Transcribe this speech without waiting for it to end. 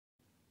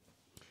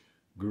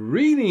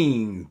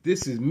Greetings,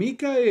 this is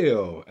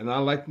Mikael, and I'd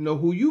like to know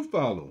who you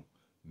follow,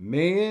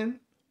 man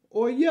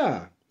or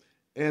Yah.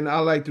 And I'd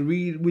like to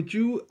read with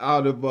you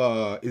out of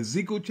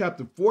Ezekiel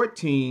chapter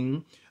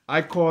 14.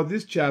 I call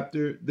this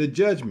chapter the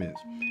Judgements.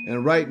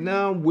 And right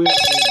now we're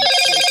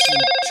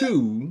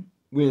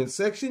in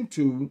section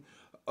 2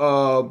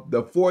 of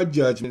the 4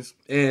 judgments,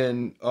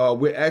 and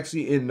we're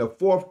actually in the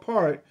 4th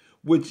part,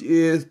 which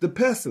is the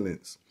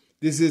pestilence.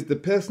 This is the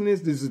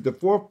pestilence. This is the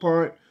 4th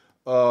part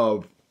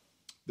of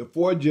the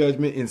 4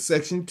 judgment in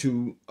section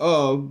 2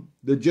 of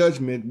the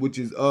judgment, which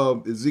is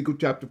of Ezekiel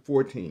chapter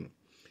 14.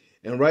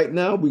 And right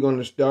now we're going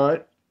to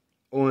start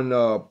on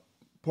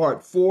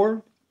part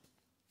 4,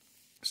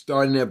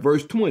 starting at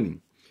verse 20.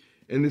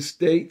 And it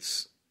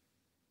states,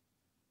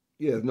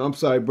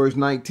 verse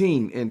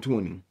 19 and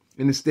 20.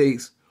 And it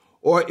states,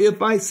 "Or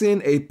if I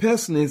send a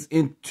pestilence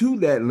into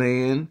that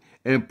land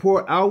and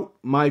pour out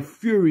my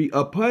fury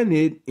upon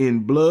it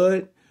in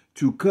blood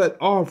to cut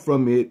off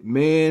from it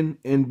man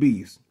and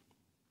beast."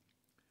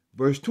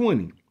 Verse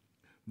 20,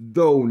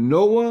 "Though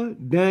Noah,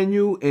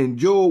 Daniel, and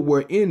Job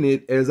were in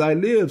it, as I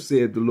live,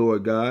 said the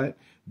Lord God,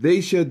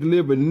 they shall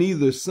deliver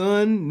neither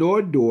son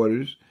nor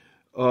daughters.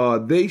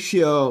 They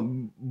shall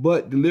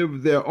but deliver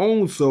their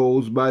own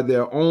souls by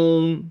their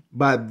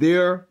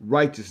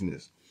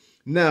righteousness."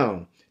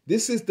 Now,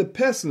 this is the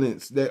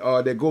pestilence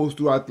that goes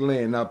throughout the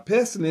land. Now,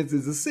 pestilence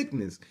is a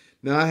sickness.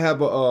 Now, I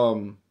have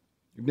a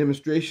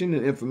demonstration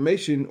and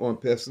information on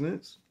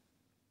pestilence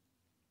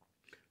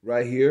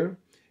right here.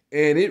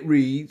 And it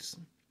reads,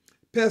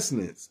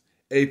 "Pestilence,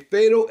 a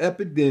fatal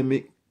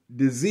epidemic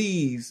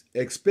disease,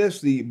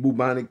 especially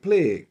bubonic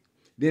plague."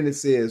 Then it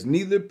says,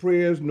 "Neither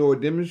prayers nor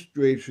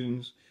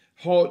demonstrations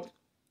halt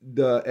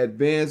the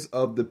advance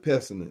of the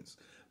pestilence."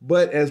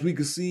 But as we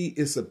can see,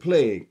 it's a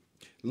plague,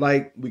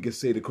 like we could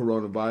say the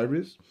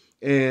coronavirus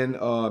and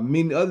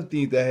many other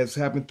things that has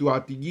happened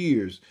throughout the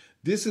years.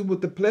 This is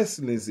what the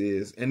pestilence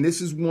is, and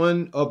this is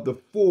one of the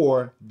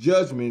 4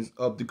 judgments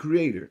of the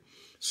Creator.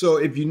 So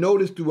if you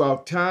notice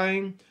throughout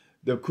time,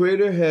 the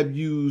Creator have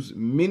used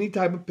many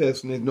type of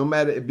pestilence, no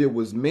matter if it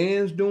was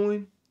man's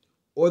doing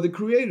or the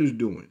Creator's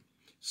doing.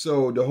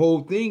 So the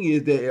whole thing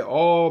is that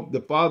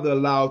the Father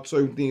allowed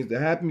certain things to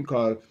happen,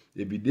 because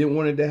if He didn't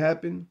want it to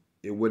happen,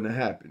 it wouldn't have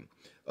happened.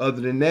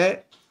 Other than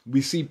that,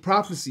 we see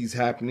prophecies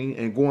happening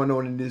and going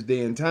on in this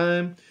day and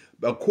time,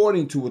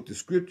 according to what the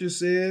Scripture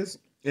says.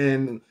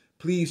 And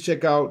please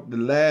check out the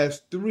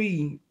last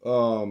 3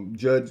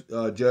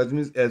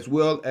 judgments, as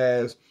well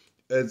as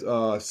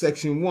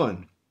section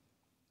 1,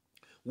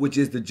 which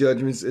is the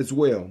judgments as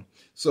well.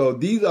 So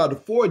these are the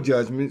 4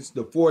 judgments,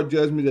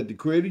 that the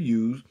Creator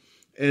used.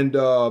 And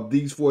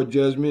these 4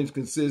 judgments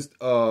consist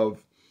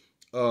of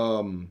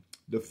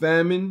the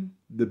famine,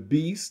 the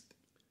beast,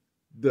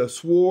 the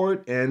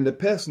sword, and the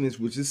pestilence,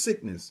 which is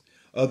sickness.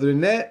 Other than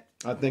that,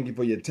 I thank you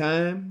for your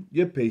time,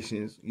 your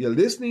patience, your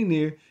listening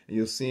ear, and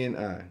your seeing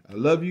eye. I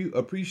love you,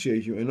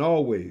 appreciate you, and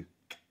always,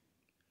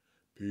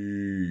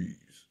 peace.